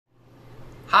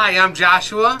Hi, I'm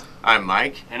Joshua. I'm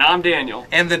Mike. And I'm Daniel.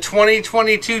 And the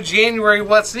 2022 January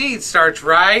What's Neat starts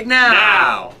right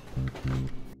now.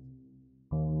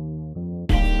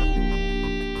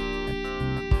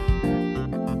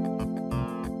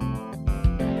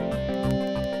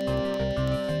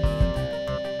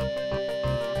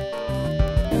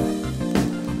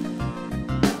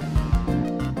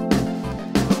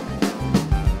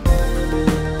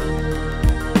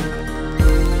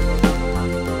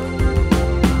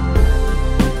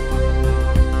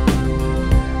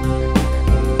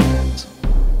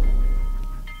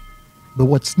 The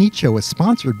What's Neat Show is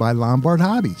sponsored by Lombard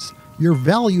Hobbies, your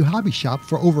value hobby shop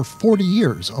for over 40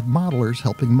 years of modelers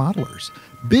helping modelers.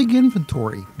 Big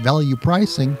inventory, value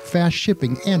pricing, fast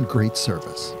shipping, and great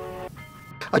service.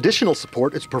 Additional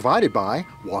support is provided by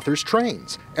Wathers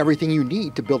Trains, everything you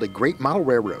need to build a great model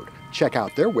railroad. Check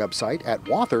out their website at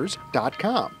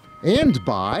wathers.com. And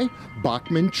by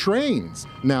Bachman Trains.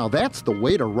 Now that's the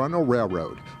way to run a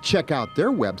railroad. Check out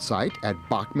their website at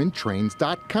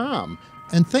bachmantrains.com.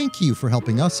 And thank you for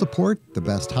helping us support the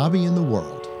best hobby in the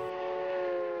world.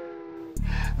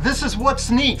 This is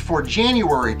What's Neat for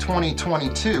January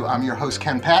 2022. I'm your host,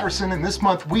 Ken Patterson, and this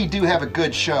month we do have a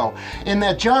good show in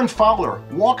that John Fowler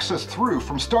walks us through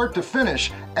from start to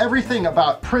finish everything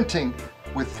about printing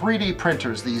with 3D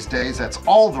printers these days. That's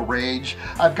all the rage.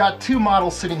 I've got two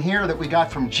models sitting here that we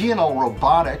got from G&L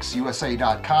Robotics,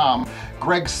 USA.com.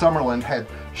 Greg Summerland had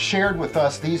shared with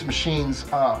us these machines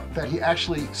that he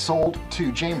actually sold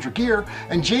to James Regier,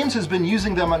 and James has been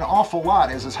using them an awful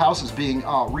lot as his house is being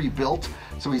rebuilt,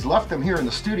 so he's left them here in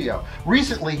the studio.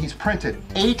 Recently he's printed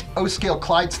 8 O-scale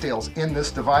Clydesdales in this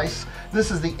device.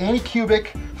 This is the Anycubic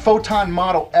Photon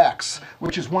Model X,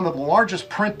 which is one of the largest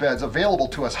print beds available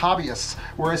to us hobbyists,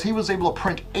 whereas he was able to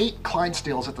print 8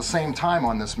 Clydesdales at the same time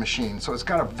on this machine. So it's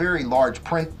got a very large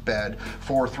print bed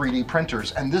for 3D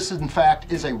printers, and this in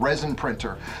fact is a resin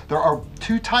printer. There are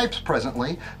two types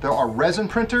presently. There are resin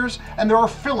printers and there are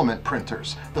filament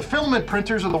printers. The filament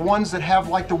printers are the ones that have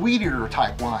like the weed eater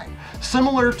type line,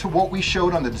 similar to what we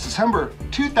showed on the December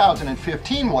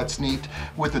 2015 What's Neat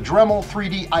with the Dremel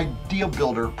 3D Idea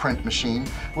Builder print machine,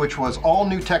 which was all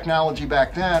new technology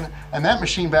back then, and that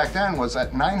machine back then was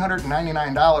at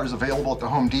 $999 available at the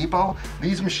Home Depot.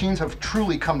 These machines have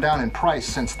truly come down in price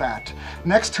since that.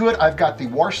 Next to it, I've got the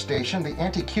wash station, the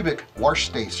Anycubic wash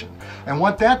station. And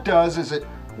what that does is it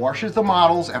washes the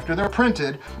models after they're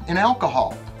printed in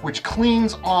alcohol, which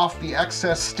cleans off the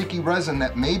excess sticky resin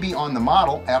that may be on the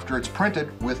model after it's printed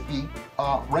with the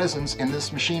resins in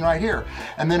this machine right here.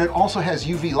 And then it also has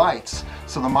UV lights.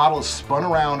 So the model is spun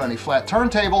around on a flat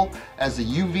turntable as the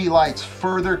UV lights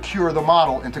further cure the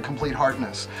model into complete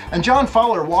hardness. And John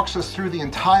Fowler walks us through the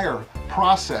entire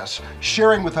process,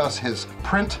 sharing with us his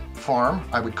print farm,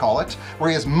 I would call it,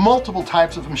 where he has multiple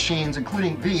types of machines,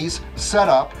 including these, set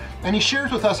up, and he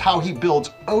shares with us how he builds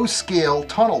O-scale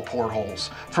tunnel portholes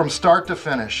from start to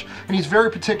finish. And he's very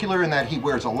particular in that he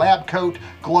wears a lab coat,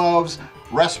 gloves,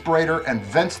 respirator, and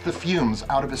vents the fumes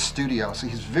out of his studio. So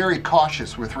he's very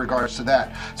cautious with regards to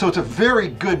that. So it's a very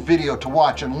good video to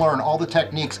watch and learn all the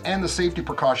techniques and the safety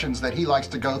precautions that he likes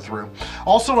to go through.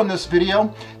 Also in this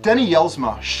video, Denny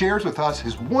Yelsma shares with us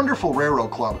his wonderful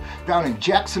railroad club down in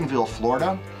Jacksonville,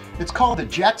 Florida. It's called the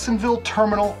Jacksonville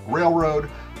Terminal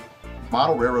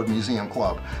Model Railroad Museum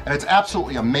Club. And it's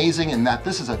absolutely amazing in that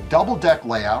this is a double-deck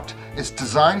layout. It's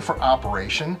designed for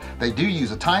operation. They do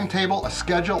use a timetable, a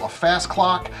schedule, a fast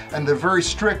clock, and they're very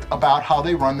strict about how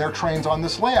they run their trains on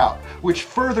this layout, which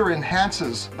further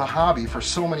enhances the hobby for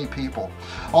so many people.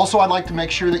 Also, I'd like to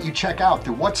make sure that you check out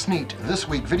the What's Neat This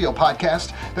Week video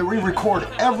podcast that we record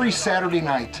every Saturday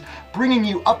night, bringing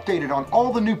you updated on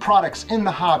all the new products in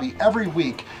the hobby every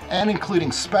week, and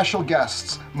including special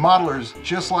guests, modelers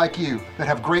just like you that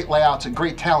have great layouts and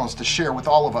great talents to share with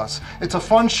all of us. It's a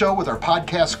fun show with our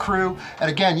podcast crew, and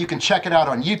again, you can check it out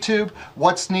on YouTube,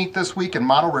 What's Neat This Week in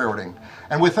Model Railroading.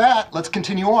 And with that, let's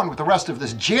continue on with the rest of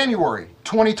this January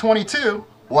 2022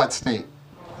 What's Neat.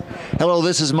 Hello,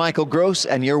 this is Michael Gross,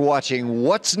 and you're watching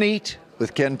What's Neat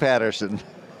with Ken Patterson.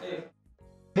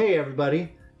 Hey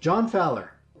everybody, John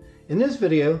Fowler. In this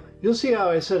video, you'll see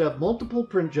how I set up multiple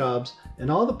print jobs and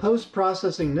all the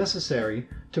post-processing necessary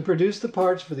to produce the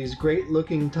parts for these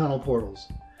great-looking tunnel portals.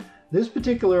 This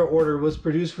particular order was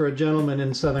produced for a gentleman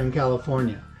in Southern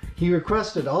California. He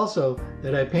requested also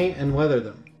that I paint and weather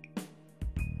them.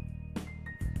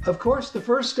 Of course, the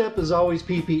first step is always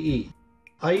PPE.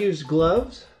 I use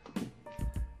gloves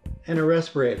and a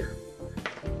respirator.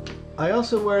 I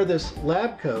also wear this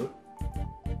lab coat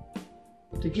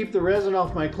to keep the resin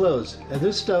off my clothes, and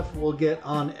this stuff will get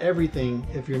on everything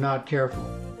if you're not careful.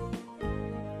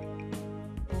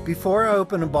 Before I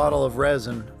open a bottle of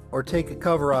resin or take a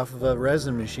cover off of a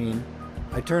resin machine,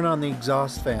 I turn on the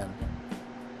exhaust fan.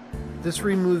 This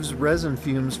removes resin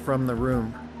fumes from the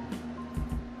room.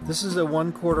 This is a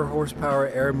 1/4 horsepower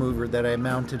air mover that I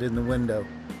mounted in the window.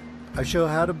 I show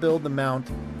how to build the mount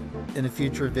in a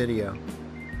future video.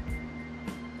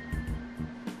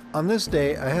 On this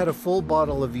day, I had a full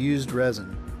bottle of used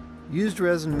resin. Used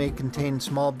resin may contain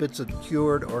small bits of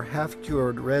cured or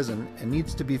half-cured resin and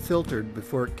needs to be filtered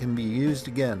before it can be used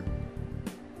again.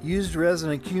 Used resin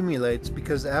accumulates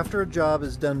because after a job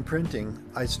is done printing,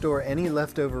 I store any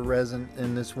leftover resin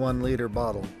in this 1-liter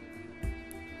bottle.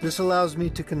 This allows me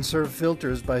to conserve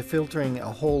filters by filtering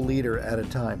a whole liter at a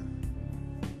time.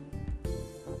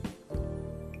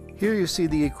 Here you see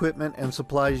the equipment and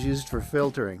supplies used for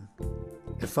filtering.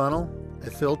 A funnel, a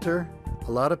filter,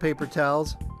 a lot of paper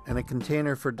towels, and a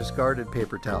container for discarded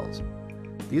paper towels.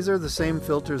 These are the same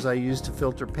filters I use to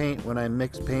filter paint when I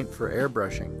mix paint for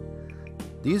airbrushing.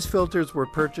 These filters were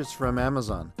purchased from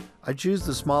Amazon. I choose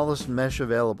the smallest mesh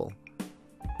available.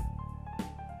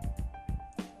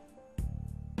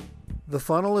 The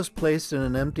funnel is placed in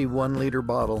an empty 1-liter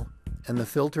bottle, and the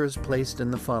filter is placed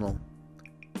in the funnel.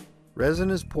 Resin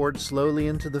is poured slowly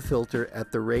into the filter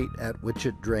at the rate at which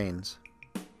it drains.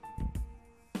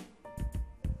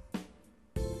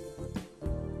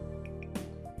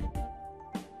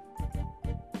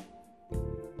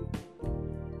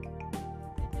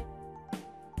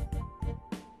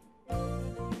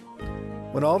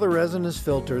 When all the resin is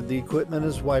filtered, the equipment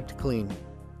is wiped clean.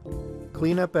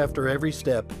 Cleanup after every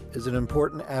step is an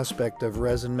important aspect of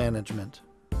resin management.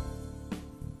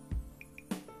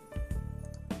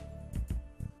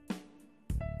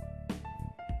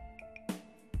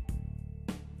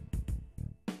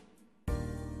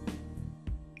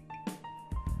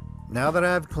 Now that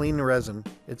I have clean resin,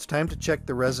 it's time to check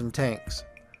the resin tanks.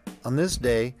 On this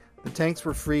day, the tanks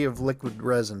were free of liquid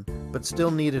resin, but still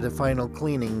needed a final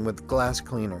cleaning with glass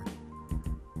cleaner.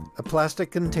 A plastic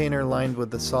container lined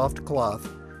with a soft cloth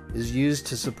is used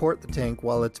to support the tank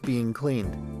while it's being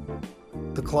cleaned.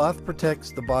 The cloth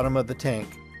protects the bottom of the tank,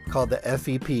 called the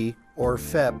FEP or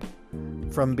FEP,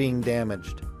 from being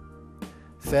damaged.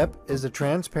 FEP is a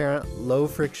transparent,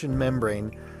 low-friction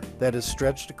membrane that is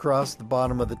stretched across the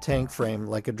bottom of the tank frame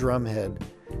like a drum head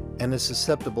and is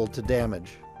susceptible to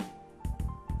damage.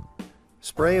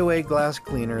 Spray away glass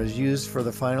cleaner is used for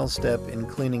the final step in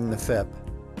cleaning the FEP.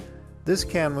 This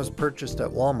can was purchased at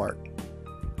Walmart.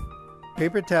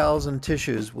 Paper towels and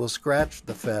tissues will scratch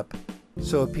the FEP,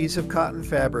 so a piece of cotton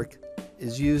fabric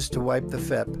is used to wipe the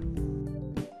FEP.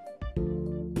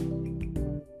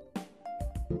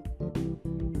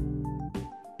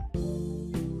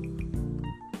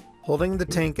 Holding the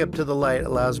tank up to the light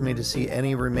allows me to see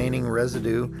any remaining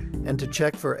residue and to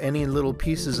check for any little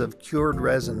pieces of cured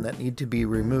resin that need to be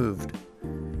removed.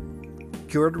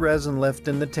 Cured resin left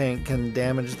in the tank can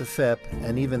damage the FEP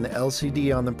and even the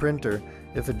LCD on the printer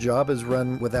if a job is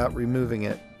run without removing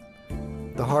it.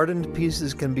 The hardened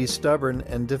pieces can be stubborn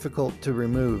and difficult to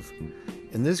remove.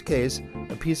 In this case,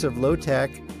 a piece of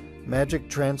low-tack, magic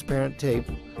transparent tape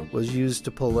was used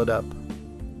to pull it up.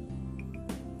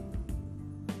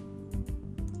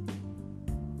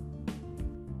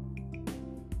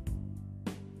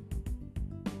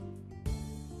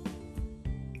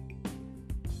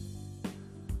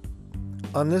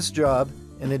 On this job,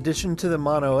 in addition to the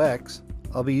Mono X,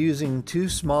 I'll be using 2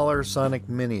 smaller Sonic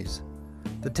Minis.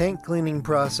 The tank cleaning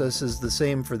process is the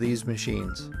same for these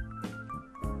machines.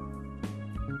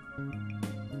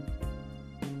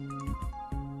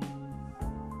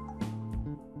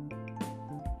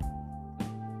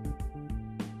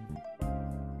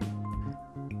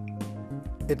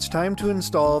 It's time to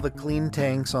install the clean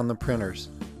tanks on the printers.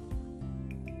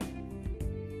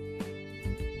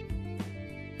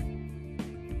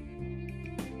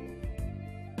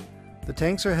 The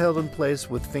tanks are held in place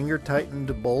with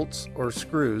finger-tightened bolts or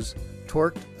screws,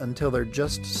 torqued until they're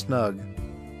just snug.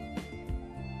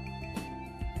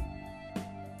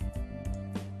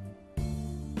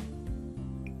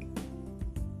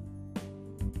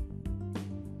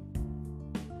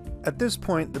 At this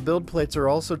point, the build plates are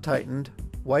also tightened,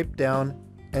 wiped down,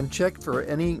 and checked for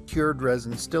any cured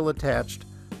resin still attached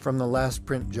from the last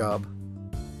print job.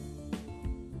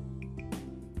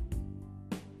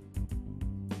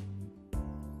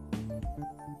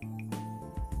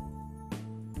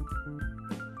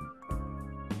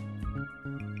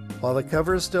 While the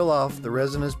cover is still off, the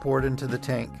resin is poured into the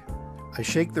tank. I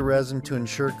shake the resin to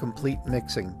ensure complete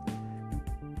mixing.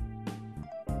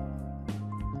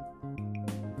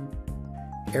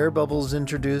 Air bubbles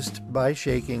introduced by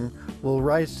shaking will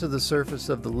rise to the surface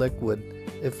of the liquid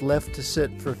if left to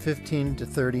sit for 15 to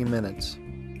 30 minutes.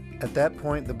 At that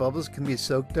point, the bubbles can be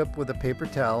soaked up with a paper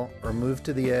towel or moved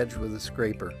to the edge with a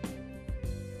scraper.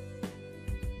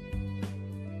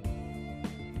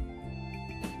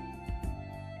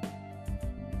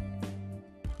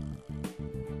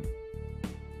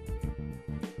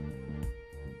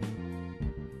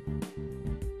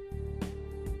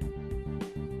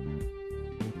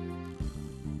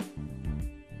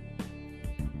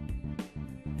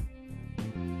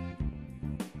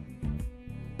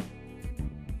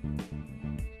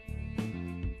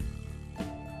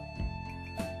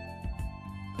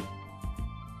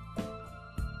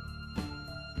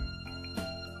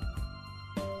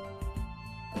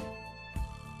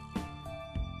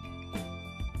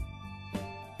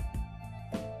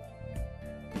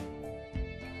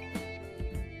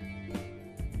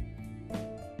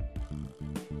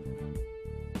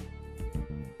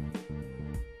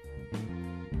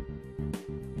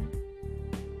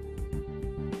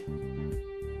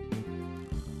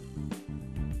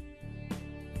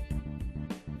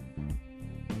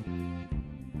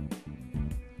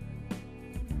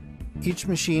 Each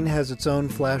machine has its own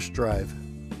flash drive.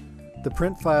 The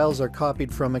print files are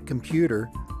copied from a computer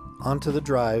onto the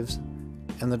drives,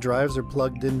 and the drives are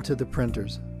plugged into the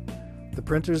printers. The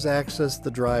printers access the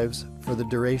drives for the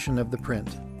duration of the print.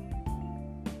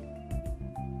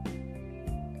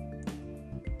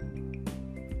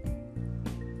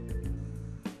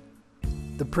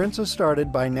 The prints are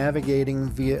started by navigating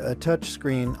via a touch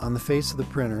screen on the face of the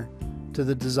printer to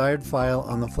the desired file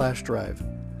on the flash drive,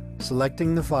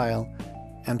 selecting the file,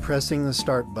 and pressing the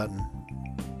Start button.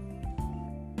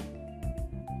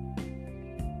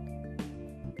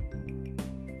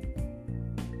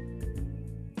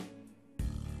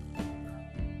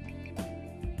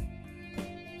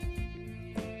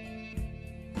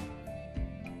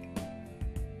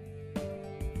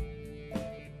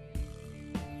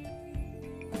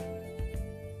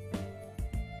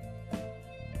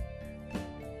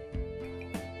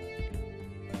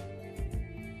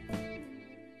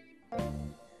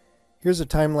 Here's a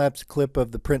time-lapse clip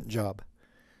of the print job.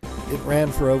 It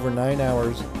ran for over 9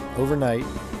 hours overnight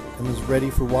and was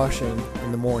ready for washing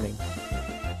in the morning.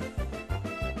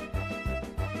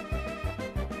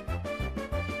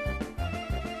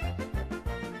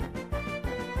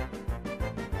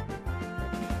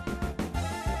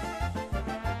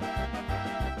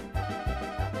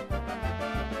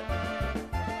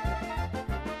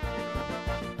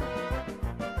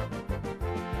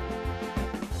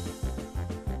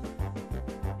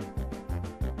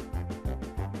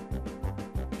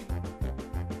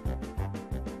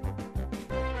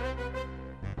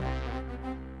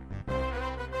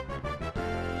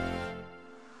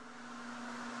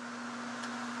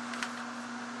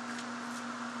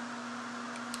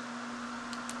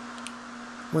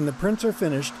 When the prints are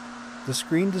finished, the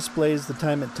screen displays the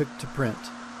time it took to print.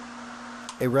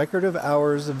 A record of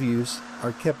hours of use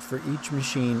are kept for each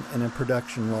machine in a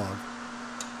production log.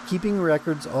 Keeping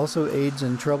records also aids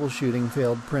in troubleshooting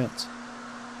failed prints.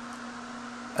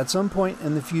 At some point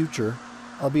in the future,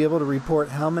 I'll be able to report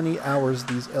how many hours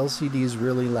these LCDs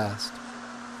really last.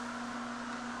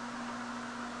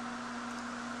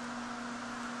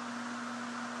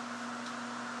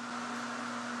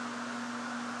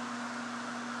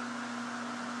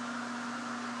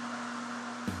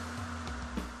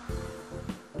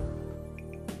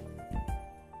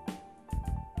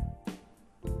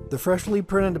 The freshly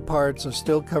printed parts are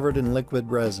still covered in liquid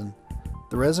resin.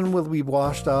 The resin will be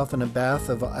washed off in a bath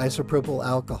of isopropyl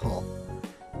alcohol.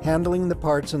 Handling the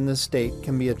parts in this state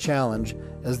can be a challenge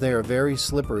as they are very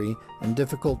slippery and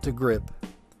difficult to grip.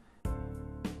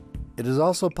 It is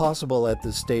also possible at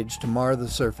this stage to mar the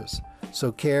surface,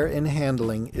 so care in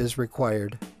handling is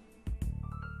required.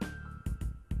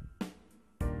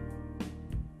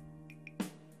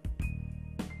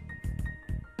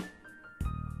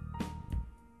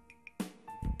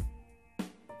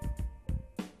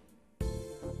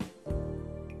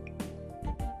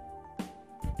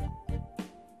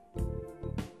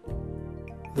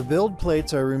 The build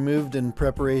plates are removed in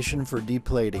preparation for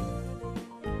deplating.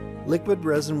 Liquid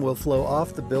resin will flow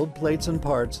off the build plates and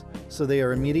parts, so they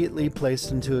are immediately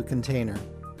placed into a container.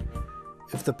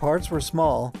 If the parts were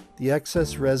small, the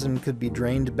excess resin could be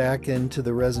drained back into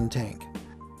the resin tank.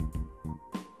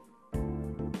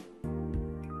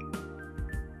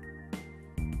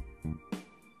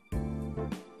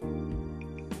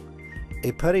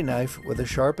 A putty knife with a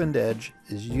sharpened edge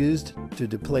is used to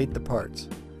deplate the parts.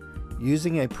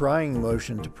 Using a prying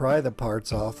motion to pry the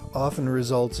parts off often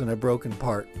results in a broken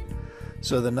part,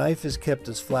 so the knife is kept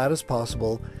as flat as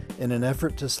possible in an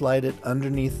effort to slide it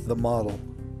underneath the model.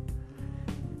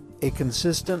 A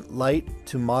consistent light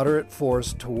to moderate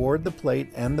force toward the plate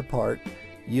and the part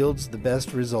yields the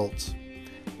best results.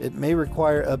 It may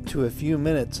require up to a few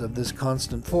minutes of this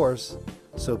constant force,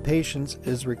 so patience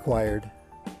is required.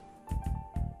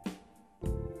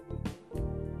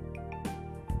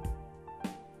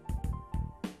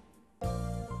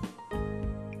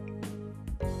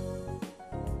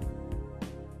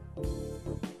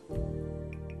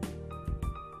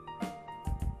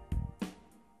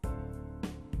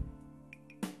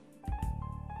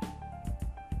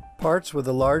 Parts with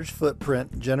a large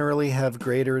footprint generally have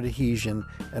greater adhesion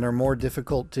and are more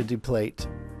difficult to deplate.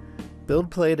 Build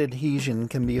plate adhesion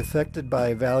can be affected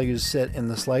by values set in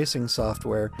the slicing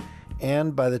software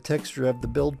and by the texture of the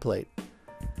build plate.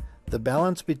 The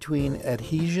balance between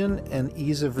adhesion and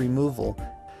ease of removal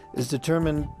is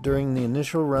determined during the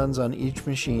initial runs on each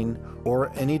machine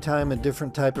or any time a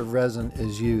different type of resin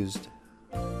is used.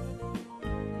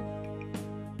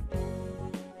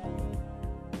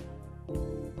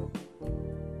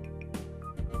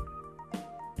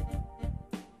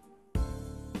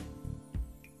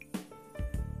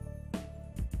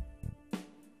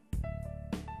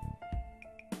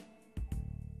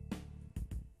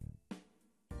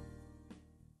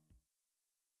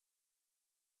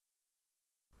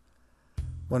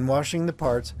 When washing the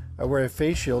parts, I wear a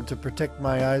face shield to protect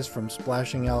my eyes from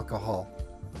splashing alcohol.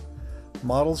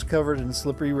 Models covered in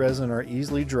slippery resin are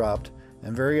easily dropped,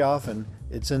 and very often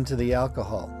it's into the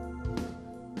alcohol.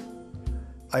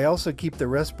 I also keep the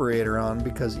respirator on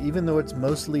because even though it's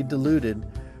mostly diluted,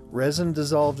 resin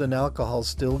dissolved in alcohol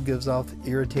still gives off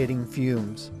irritating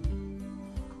fumes.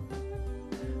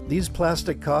 These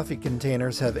plastic coffee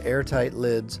containers have airtight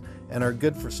lids and are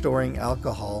good for storing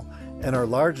alcohol and are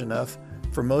large enough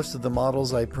for most of the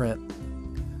models I print.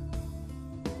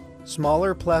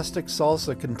 Smaller plastic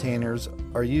salsa containers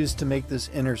are used to make this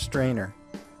inner strainer.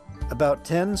 About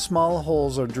 10 small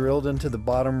holes are drilled into the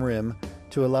bottom rim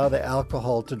to allow the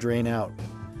alcohol to drain out.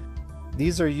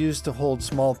 These are used to hold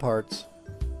small parts.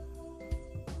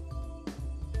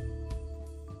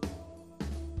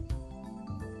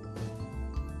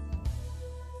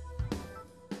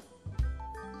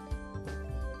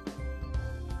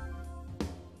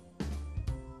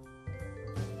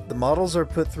 The models are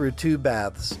put through 2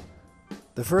 baths.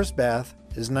 The first bath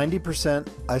is 90%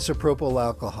 isopropyl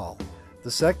alcohol. The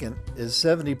second is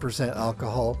 70%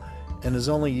 alcohol and is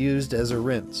only used as a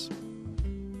rinse.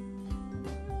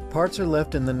 Parts are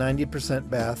left in the 90%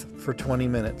 bath for 20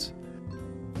 minutes.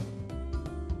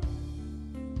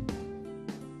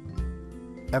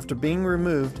 After being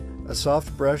removed, a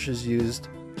soft brush is used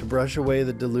to brush away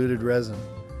the diluted resin.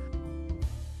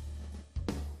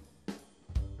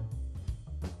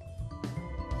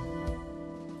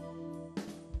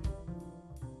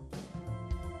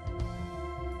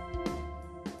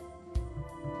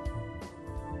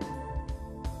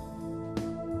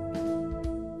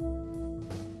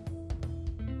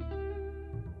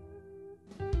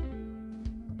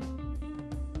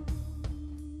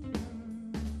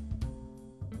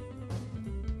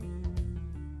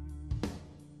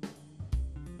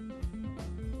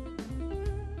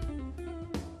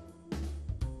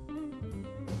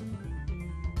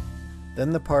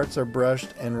 Then the parts are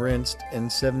brushed and rinsed in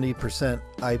 70%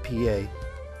 IPA.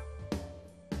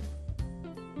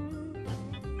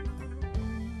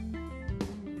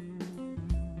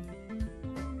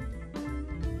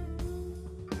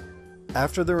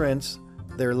 After the rinse,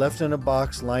 they're left in a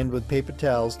box lined with paper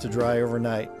towels to dry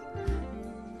overnight.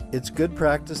 It's good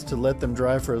practice to let them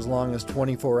dry for as long as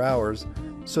 24 hours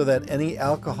so that any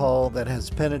alcohol that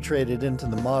has penetrated into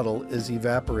the model is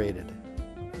evaporated.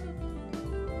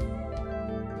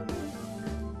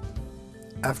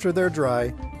 After they're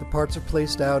dry, the parts are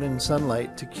placed out in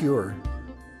sunlight to cure.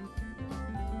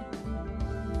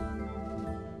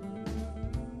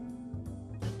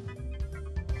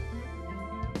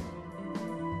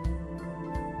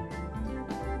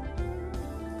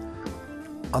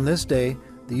 On this day,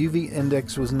 the UV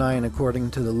index was 9 according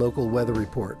to the local weather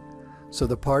report, so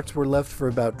the parts were left for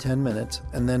about 10 minutes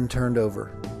and then turned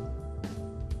over.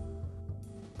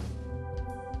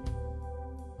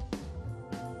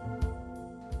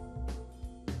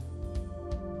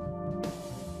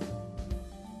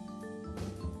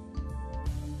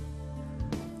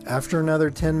 After another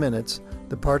 10 minutes,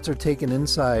 the parts are taken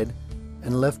inside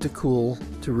and left to cool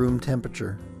to room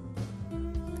temperature.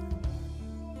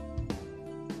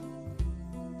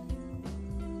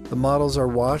 The models are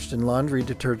washed in laundry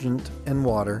detergent and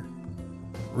water,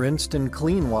 rinsed in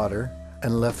clean water,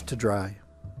 and left to dry.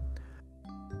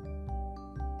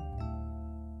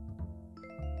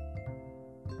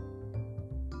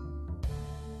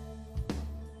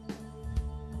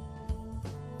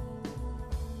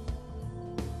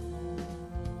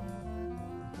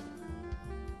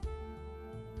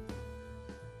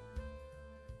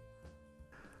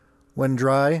 When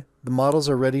dry, the models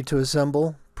are ready to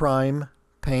assemble, prime,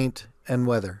 paint, and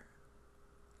weather.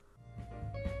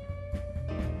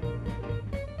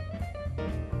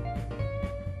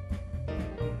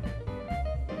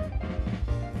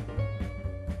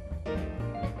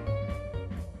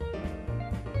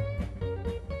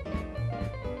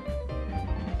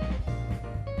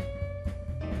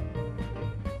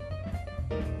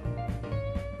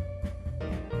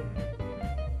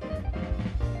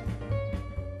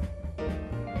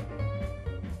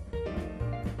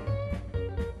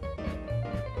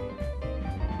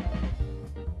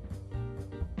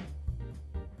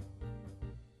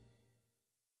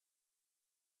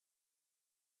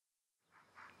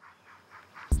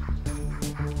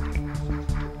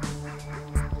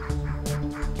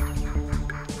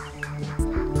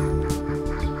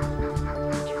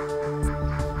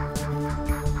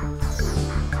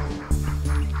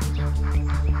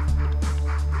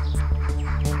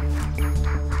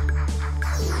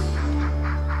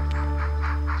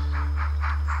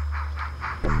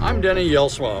 I'm Denny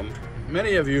Yelsma.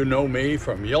 Many of you know me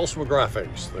from Yelsma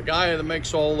Graphics, the guy that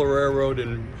makes all the railroad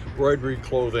embroidery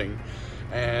clothing,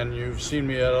 and you've seen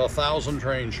me at 1,000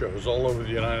 train shows all over the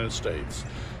United States.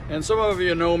 And some of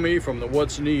you know me from the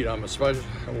What's Neat. I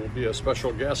will be a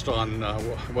special guest on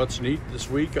What's Neat this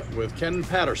week with Ken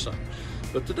Patterson.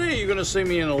 But today you're going to see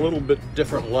me in a little bit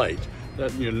different light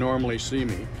than you normally see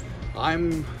me.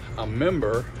 I'm a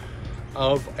member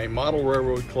of a model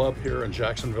railroad club here in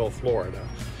Jacksonville, Florida.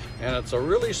 And it's a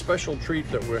really special treat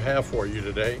that we have for you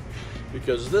today,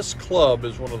 because this club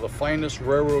is one of the finest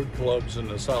railroad clubs in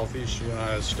the southeast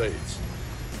United States.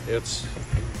 It's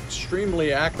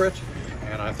extremely accurate,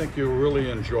 and I think you'll really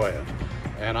enjoy it.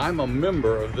 And I'm a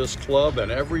member of this club,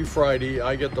 and every Friday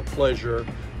I get the pleasure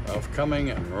of coming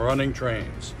and running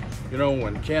trains. You know,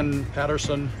 when Ken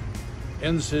Patterson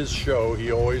ends his show,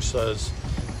 he always says,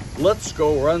 "Let's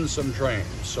go run some trains."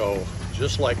 So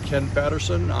just like Ken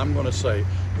Patterson, I'm going to say,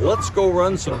 let's go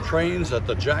run some trains at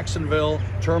the Jacksonville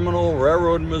Terminal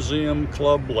Railroad Museum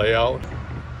Club layout.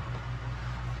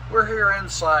 We're here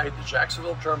inside the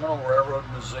Jacksonville Terminal Railroad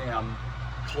Museum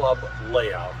Club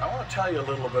layout. I want to tell you a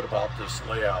little bit about this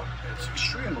layout. It's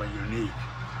extremely unique.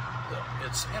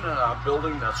 It's in a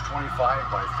building that's 25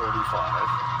 by 35.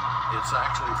 It's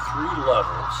actually 3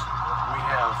 levels. We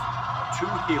have 2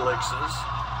 helixes.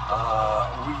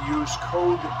 We use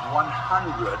code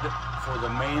 100 for the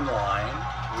main line.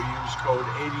 We use code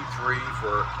 83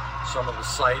 for some of the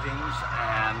sidings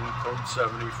and code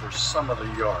 70 for some of the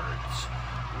yards.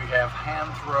 We have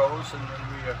hand throws, and then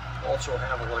we also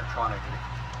have electronic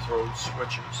throw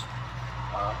switches.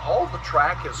 All the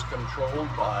track is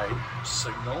controlled by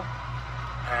signal,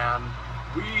 and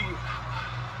we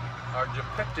are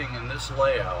depicting in this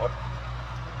layout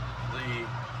the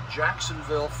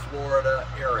Jacksonville, Florida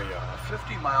area, a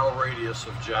 50-mile radius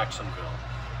of Jacksonville.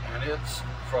 And it's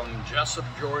from Jessup,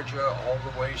 Georgia, all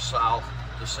the way south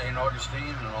to St.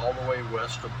 Augustine and all the way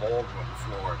west to Baldwin,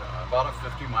 Florida. About a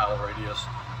 50-mile radius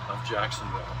of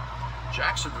Jacksonville.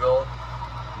 Jacksonville,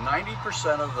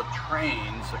 90% of the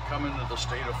trains that come into the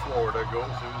state of Florida go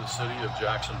through the city of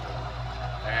Jacksonville.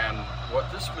 And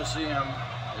what this museum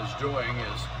is doing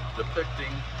is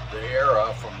depicting the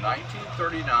era from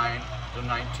 1939 to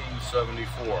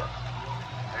 1974.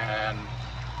 And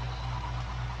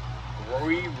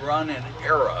we run in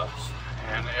eras,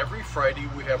 and every Friday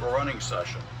we have a running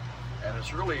session. And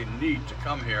it's really neat to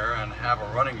come here and have a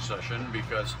running session,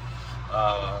 because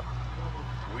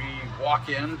we walk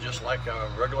in just like a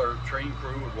regular train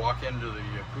crew would walk into the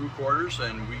crew quarters,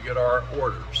 and we get our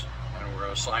orders, and we're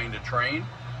assigned a train,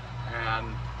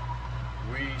 and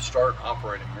we start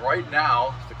operating. Right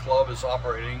now the club is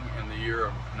operating in the year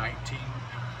of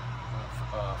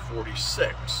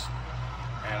 1946,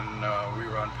 and we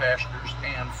run passengers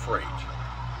and freight.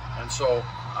 And so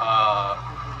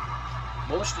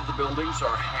most of the buildings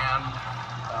are hand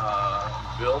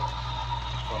built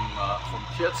from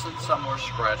kits, and some were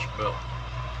scratch built.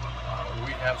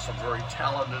 We have some very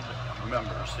talented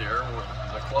members here.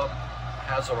 The club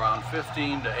has around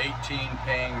 15 to 18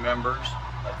 paying members.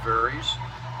 That varies.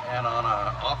 And on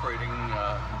an operating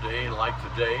day like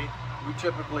today, we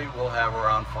typically will have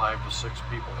around 5 to 6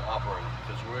 people operating,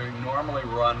 because we normally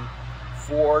run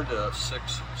 4 to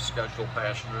 6 scheduled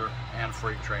passenger and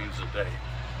freight trains a day.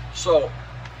 So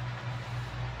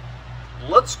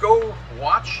let's go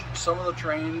watch some of the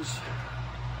trains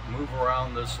move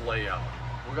around this layout.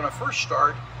 We're going to first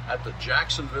start at the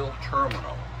Jacksonville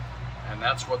Terminal, and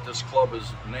that's what this club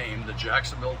is named, the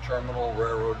Jacksonville Terminal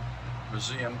Railroad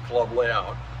Museum Club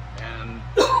layout. And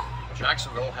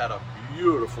Jacksonville had a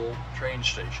beautiful train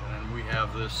station, and we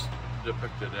have this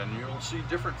depicted, and you'll see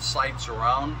different sites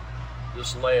around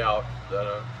this layout that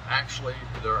are actually,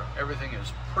 everything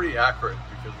is pretty accurate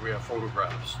because we have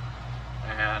photographs.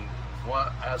 And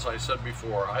as I said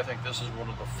before, I think this is one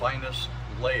of the finest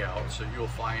layouts that you'll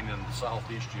find in the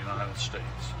southeast United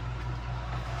States.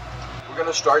 We're going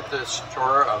to start this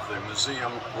tour of the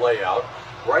museum layout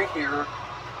right here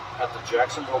at the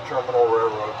Jacksonville Terminal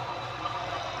Railroad.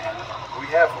 And we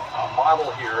have a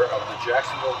model here of the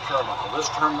Jacksonville Terminal. This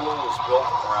terminal was built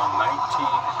around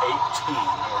 1918,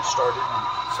 or started in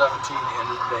 17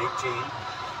 ended in 18.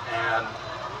 And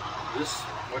this,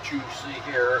 what you see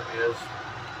here, is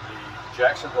the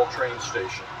Jacksonville train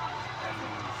station, and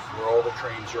where all the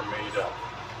trains are made up.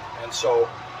 And so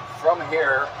from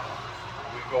here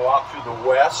we go out to the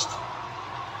west,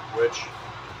 which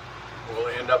will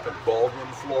end up in Baldwin,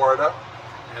 Florida.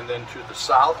 And then to the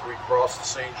south, we cross the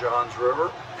St. Johns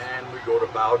River, and we go to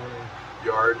Bowden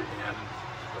Yard in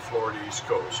the Florida East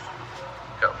Coast.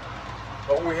 Yep.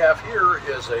 What we have here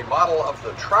is a model of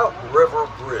the Trout River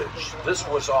Bridge. This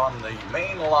was on the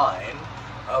main line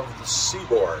of the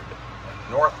seaboard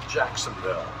in North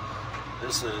Jacksonville.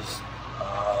 This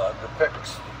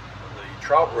depicts the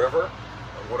Trout River.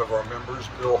 One of our members,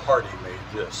 Bill Hardy, made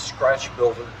this. Scratch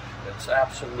built it. It's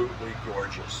absolutely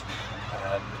gorgeous.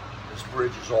 And this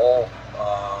bridge is all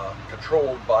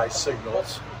controlled by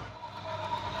signals.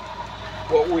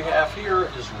 What we have here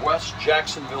is West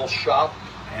Jacksonville Shop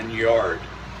and Yard.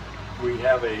 We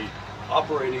have a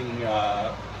operating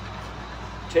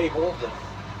table that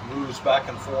moves back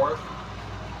and forth.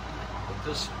 But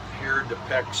this here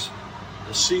depicts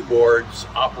the seaboard's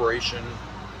operation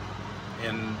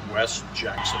in West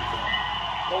Jacksonville.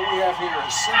 What we have here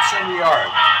is Simpson Yard.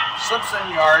 Simpson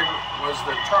Yard was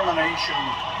the termination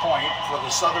point for the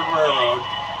Southern Railroad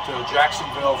to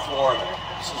Jacksonville, Florida.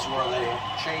 This is where they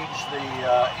changed the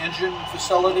engine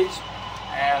facilities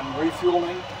and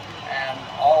refueling, and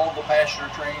all the passenger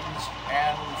trains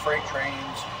and freight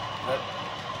trains that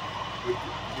would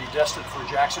be destined for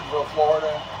Jacksonville,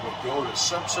 Florida would go to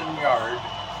Simpson Yard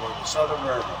for the Southern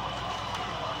Railroad.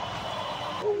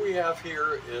 What we have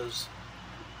here is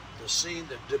the scene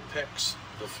that depicts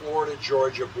the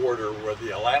Florida-Georgia border where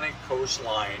the Atlantic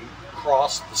coastline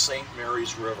crossed the St.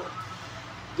 Mary's River.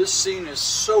 This scene is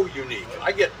so unique.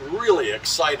 I get really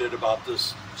excited about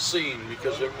this scene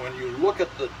because when you look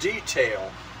at the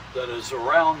detail that is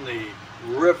around the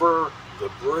river,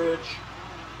 the bridge,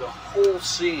 the whole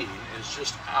scene is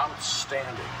just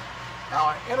outstanding. Now,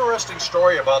 an interesting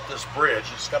story about this bridge,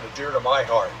 it's kind of dear to my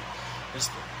heart, is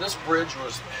this bridge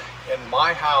was in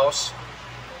my house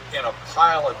in a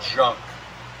pile of junk.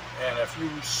 And if you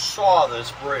saw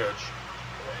this bridge,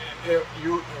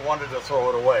 you wanted to throw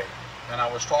it away. And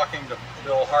I was talking to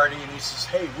Bill Hardy, and he says,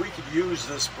 hey, we could use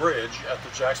this bridge at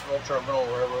the Jacksonville Terminal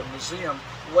Railroad Museum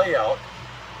layout.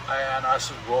 And I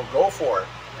said, well, go for it.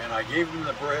 And I gave him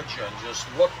the bridge, and just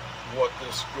look what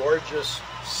this gorgeous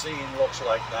scene looks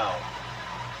like now.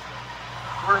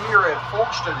 We're here at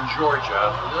Folkestone,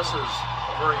 Georgia. This is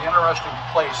a very interesting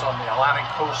place on the Atlantic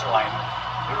coastline.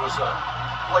 It was a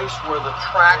place where the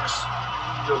tracks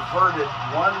diverted,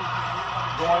 one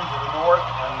going to the north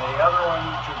and the other one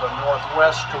to the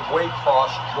northwest to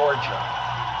Waycross, Georgia.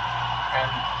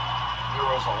 And there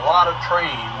was a lot of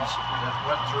trains that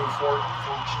went through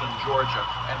Folkestone, Georgia.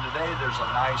 And today there's a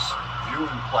nice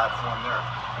viewing platform there.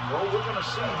 And what we're going to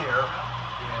see here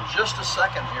in just a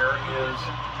second here is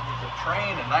the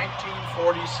train in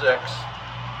 1946,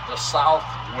 the South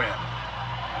Wind.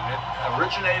 And it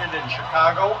originated in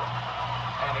Chicago,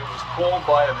 and it was pulled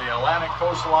by the Atlantic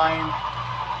coastline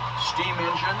steam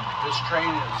engine. This train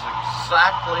is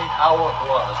exactly how it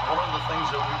was. One of the things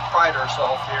that we pride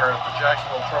ourselves here at the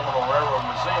Jacksonville Terminal Railroad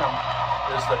Museum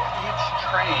is that each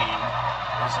train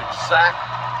is exact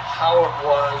how it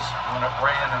was when it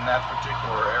ran in that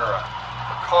particular era.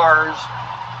 The cars,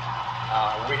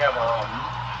 we have a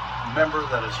member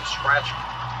that is a scratch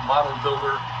model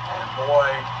builder, and boy,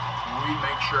 we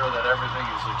make sure that everything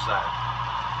is exact.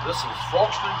 This is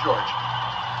Folkestone, Georgia.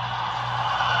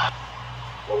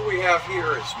 What we have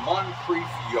here is Moncrief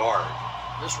Yard.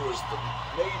 This was the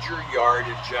major yard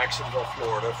in Jacksonville,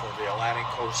 Florida for the Atlantic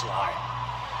coastline.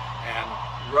 And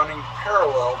running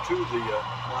parallel to the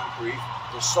Moncrief,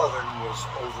 the southern was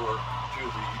over to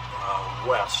the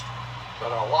west.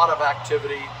 But a lot of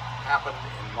activity happened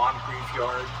in Moncrief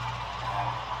Yard. And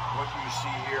what you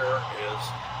see here is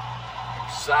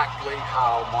exactly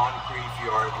how Moncrief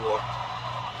Yard looked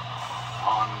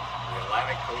on the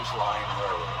Atlantic Coastline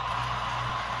Railroad.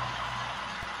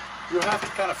 You have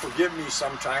to kind of forgive me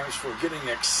sometimes for getting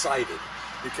excited.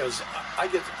 because I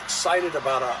get excited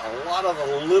about a lot of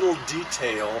the little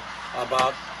detail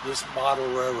about this model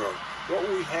railroad. What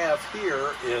we have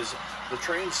here is the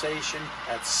train station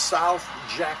at South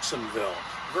Jacksonville.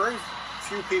 Very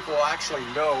few people actually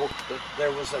know that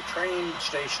there was a train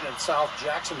station at South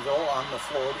Jacksonville on the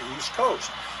Florida East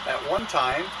Coast. At one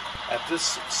time, at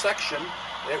this section,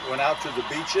 it went out to the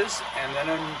beaches, and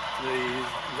then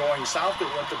going south it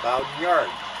went to Bowden Yard.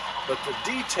 But the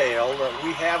detail that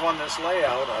we have on this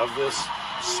layout of this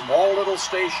small little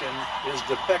station is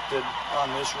depicted on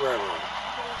this railroad.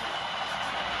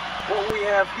 What we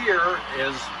have here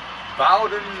is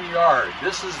Bowden Yard.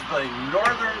 This is the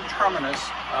northern terminus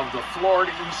of the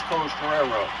Florida East Coast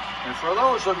Railroad. And for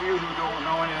those of you who don't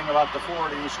know anything about the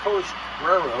Florida East Coast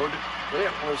Railroad,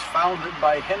 it was founded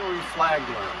by Henry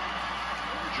Flagler,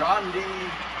 John D.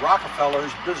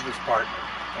 Rockefeller's business partner.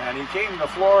 And he came to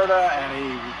Florida and he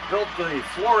built the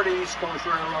Florida East Coast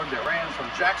Railroad that ran from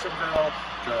Jacksonville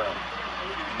to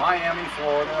Miami,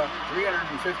 Florida,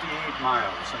 358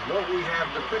 miles. And what we have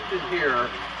depicted here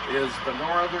is the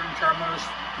northern terminus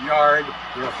yard,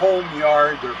 their home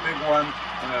yard, their big one,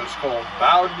 and it's called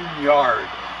Bowden Yard.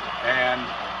 And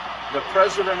the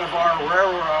president of our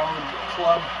railroad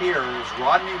club here is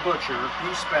Rodney Butcher.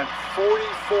 He spent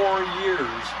 44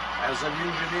 years as an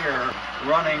engineer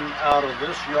running out of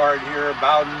this yard here,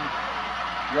 Bowden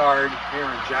Yard, here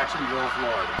in Jacksonville,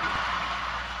 Florida.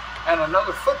 And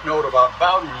another footnote about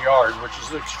Bowden Yard, which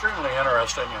is extremely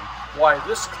interesting, and why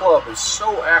this club is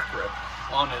so accurate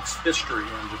on its history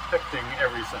and depicting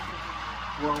everything.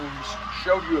 When we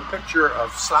showed you a picture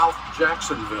of South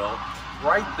Jacksonville,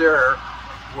 right there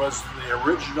was the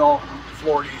original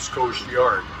Florida East Coast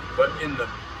Yard. But in the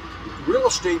real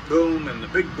estate boom and the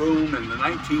big boom in the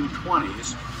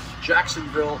 1920s,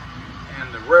 Jacksonville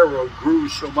and the railroad grew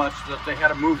so much that they had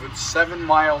to move it 7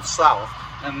 miles south,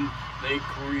 and they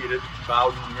created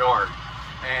Bowden Yard.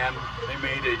 And they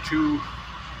made a 2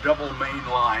 double main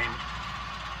line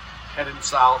headed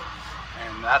south,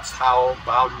 and that's how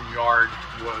Bowden Yard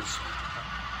was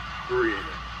created.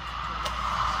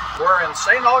 We're in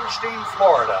St. Augustine,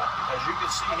 Florida. As you can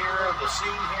see here, the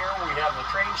scene here, we have the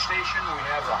train station, we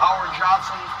have the Howard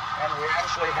Johnson, and we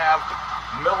actually have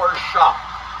Miller's shop.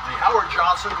 The Howard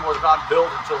Johnson was not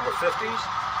built until the 50s,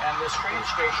 and this train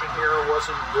station here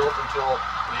wasn't built until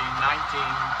the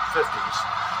 1950s.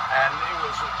 And it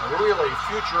was a really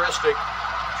futuristic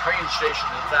train station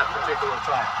at that particular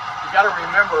time. You got to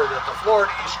remember that the Florida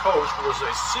East Coast was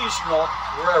a seasonal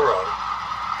railroad.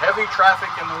 Heavy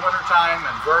traffic in the wintertime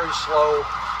and very slow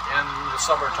in the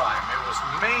summertime. It was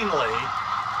mainly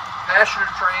passenger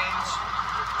trains,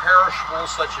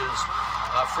 perishables such as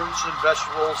fruits and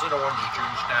vegetables and orange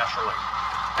juice naturally.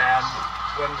 And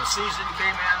when the season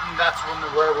came in, that's when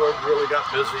the railroad really got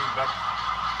busy. But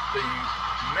the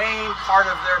main part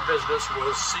of their business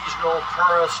was seasonal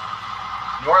tourist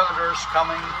northerners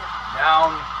coming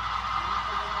down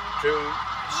to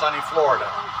sunny Florida.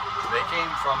 They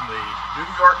came from the New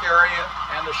York area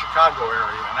and the Chicago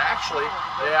area, and they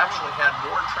actually had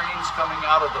more trains coming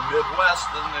out of the Midwest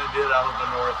than they did out of the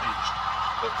Northeast.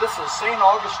 But this is St.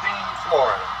 Augustine,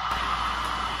 Florida.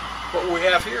 What we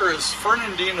have here is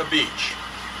Fernandina Beach.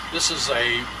 This is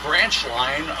a branch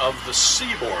line of the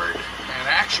seaboard, and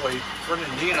actually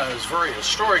Fernandina is very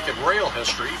historic in rail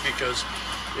history because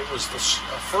it was the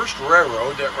first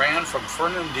railroad that ran from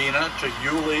Fernandina to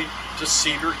Yulee to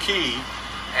Cedar Key,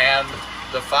 and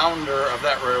the founder of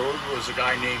that railroad was a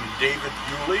guy named David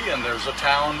Yulee, and there's a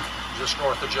town just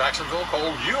north of Jacksonville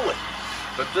called Yulee.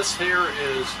 But this here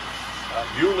is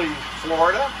Yulee,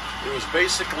 Florida. It was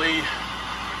basically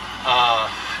a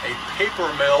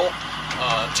paper mill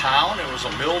town. It was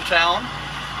a mill town,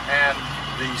 and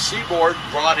the seaboard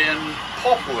brought in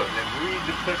pulpwood, and we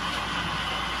depict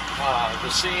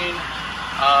the scene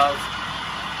of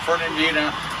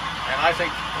Fernandina, and I think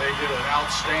they did an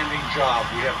outstanding job.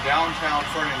 We have downtown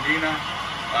Fernandina.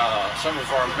 Some of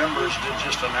our members did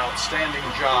just an outstanding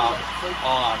job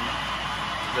on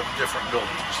the different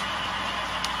buildings.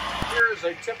 Here is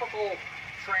a typical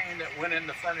train that went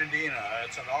into Fernandina.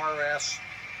 It's an RS3,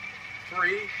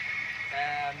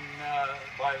 and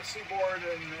by the seaboard,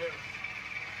 and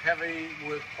heavy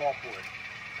with pulpwood.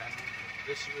 And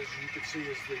this, as you can see,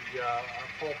 is the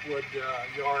pulpwood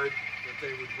yard that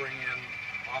they would bring in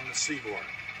on the seaboard.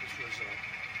 This was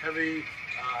a heavy,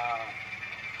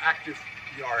 active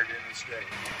yard in its day.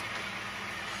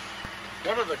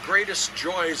 One of the greatest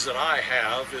joys that I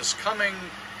have is coming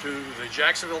to the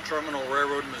Jacksonville Terminal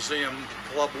Railroad Museum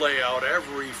Club layout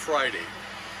every Friday.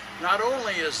 Not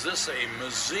only is this a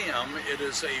museum, it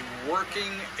is a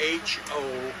working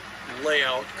HO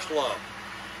layout club.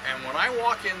 And when I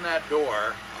walk in that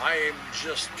door, I am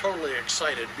just totally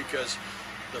excited because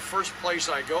the first place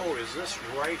I go is this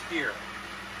right here.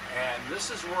 And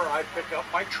this is where I pick up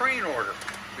my train order,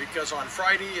 because on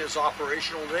Friday is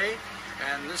operational day,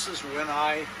 and this is when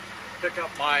I pick up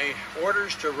my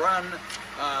orders to run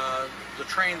the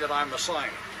train that I'm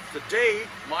assigned. Today,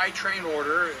 my train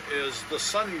order is the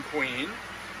Sun Queen,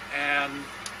 and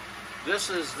this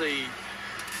is the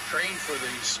train for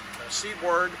the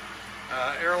Seaboard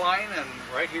airline, and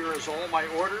right here is all my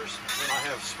orders. And I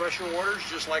have special orders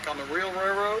just like on the real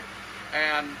railroad,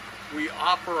 and we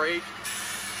operate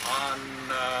on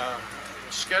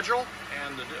schedule,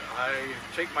 and I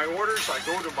take my orders, I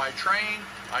go to my train,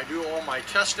 I do all my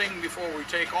testing before we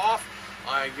take off,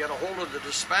 I get a hold of the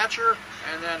dispatcher,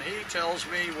 and then he tells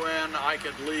me when I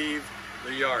could leave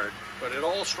the yard. But it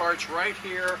all starts right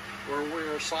here where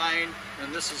we're assigned,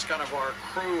 and this is kind of our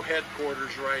crew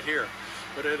headquarters right here.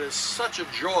 But it is such a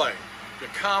joy to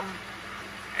come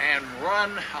and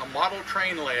run a model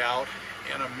train layout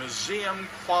in a museum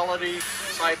quality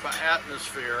type of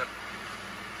atmosphere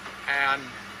and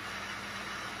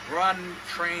run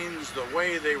trains the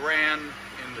way they ran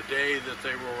in the day that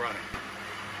they were running.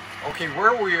 Okay,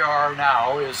 where we are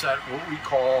now is at what we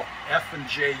call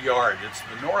F&J Yard. It's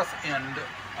the north end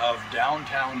of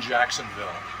downtown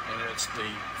Jacksonville, and it's the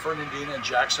Fernandina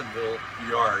Jacksonville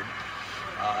Yard.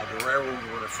 The railroad,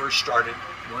 when it first started,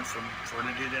 went from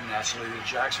Fernandina naturally to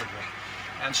Jacksonville.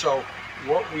 And so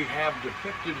what we have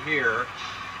depicted here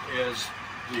is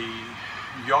the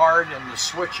yard and the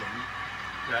switching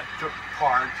that took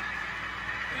part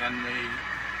in the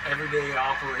everyday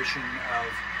operation of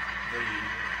the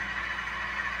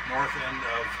north end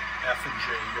of F&J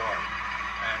Yard.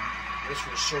 And this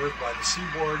was served by the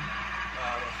Seaboard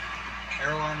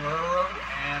Airline Railroad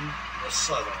and the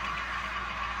Southern.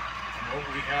 And what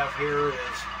we have here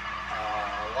is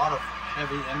a lot of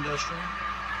heavy industry.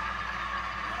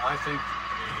 I think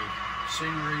the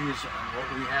sceneries and what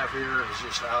we have here is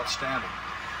just outstanding.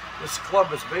 This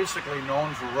club is basically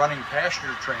known for running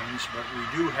passenger trains, but we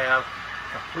do have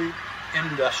complete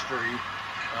industry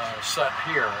set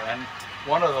here. And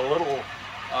one of the little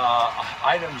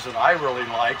items that I really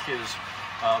like is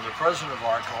the president of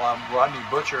our club, Rodney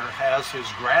Butcher, has his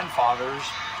grandfather's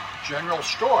general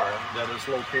store that is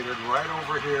located right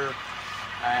over here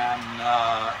and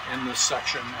in this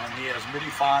section, and he has many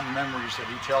fond memories that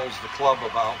he tells the club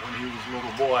about when he was a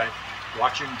little boy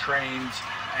watching trains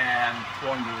and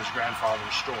going to his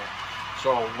grandfather's store.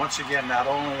 So once again, not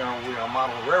only are we a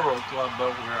model railroad club,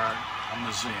 but we're a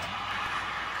museum.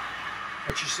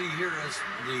 What you see here is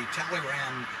the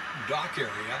Talleyrand dock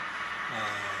area.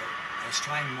 As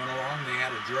time went along, they had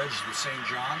to dredge the St.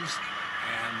 John's,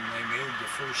 and they made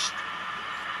the first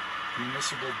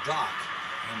municipal dock,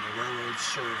 and the railroad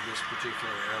served this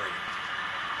particular area.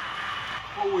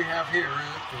 What we have here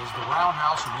is the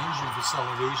roundhouse and engine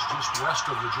facilities just west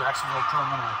of the Jacksonville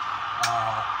Terminal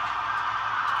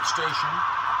station.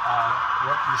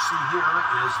 What you see here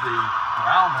is the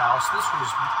roundhouse. This was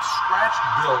scratch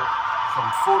built from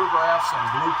photographs and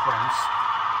blueprints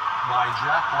by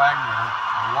Jack Wagner,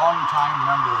 a longtime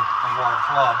member of our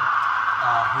club,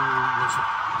 who was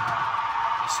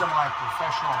a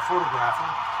semi-professional photographer,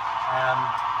 and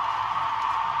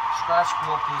scratch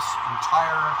built this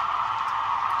entire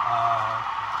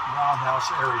roundhouse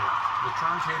area. The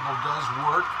turntable does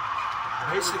work.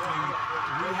 Basically,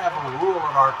 we have a rule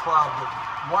at our club that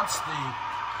once the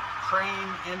train,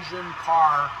 engine,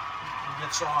 car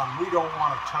gets on, we don't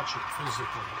want to touch it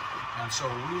physically. And so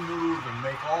we move and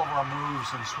make all of our moves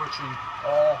and switching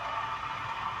all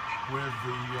with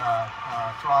the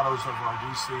throttles of our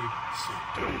DC.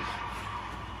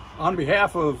 On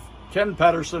behalf of Ken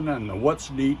Patterson and the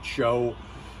What's Neat show,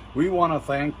 we want to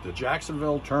thank the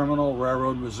Jacksonville Terminal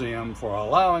Railroad Museum for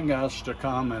allowing us to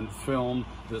come and film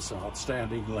this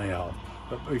outstanding layout.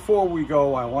 But before we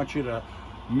go, I want you to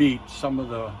meet some of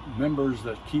the members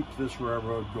that keep this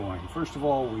railroad going. First of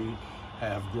all, we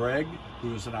have Greg,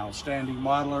 who is an outstanding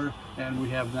modeler, and we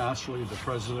have naturally the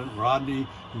president, Rodney,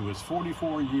 who is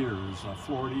 44 years a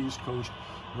Florida East Coast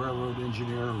railroad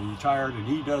engineer who retired, and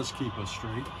he does keep us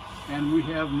straight. And we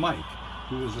have Mike,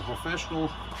 who is a professional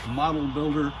model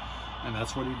builder, and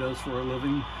that's what he does for a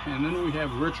living. And then we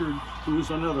have Richard, who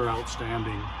is another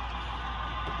outstanding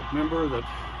member that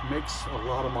makes a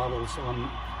lot of models on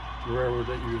the railroad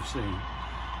that you've seen.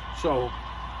 So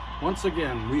once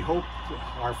again, we hope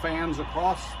our fans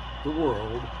across the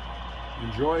world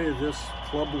enjoy this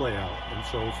club layout. And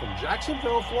so from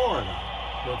Jacksonville, Florida,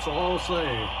 let's all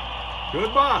say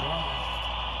goodbye.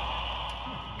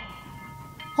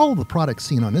 All of the products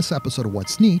seen on this episode of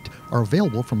What's Neat are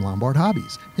available from Lombard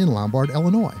Hobbies in Lombard,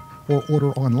 Illinois, or order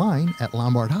online at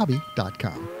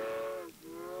lombardhobby.com.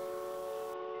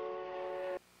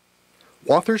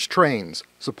 Walthers Trains,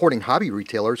 supporting hobby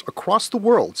retailers across the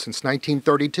world since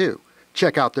 1932.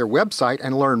 Check out their website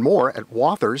and learn more at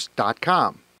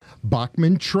walthers.com.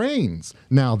 Bachman Trains.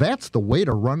 Now that's the way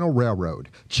to run a railroad.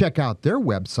 Check out their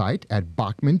website at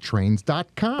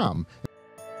bachmantrains.com.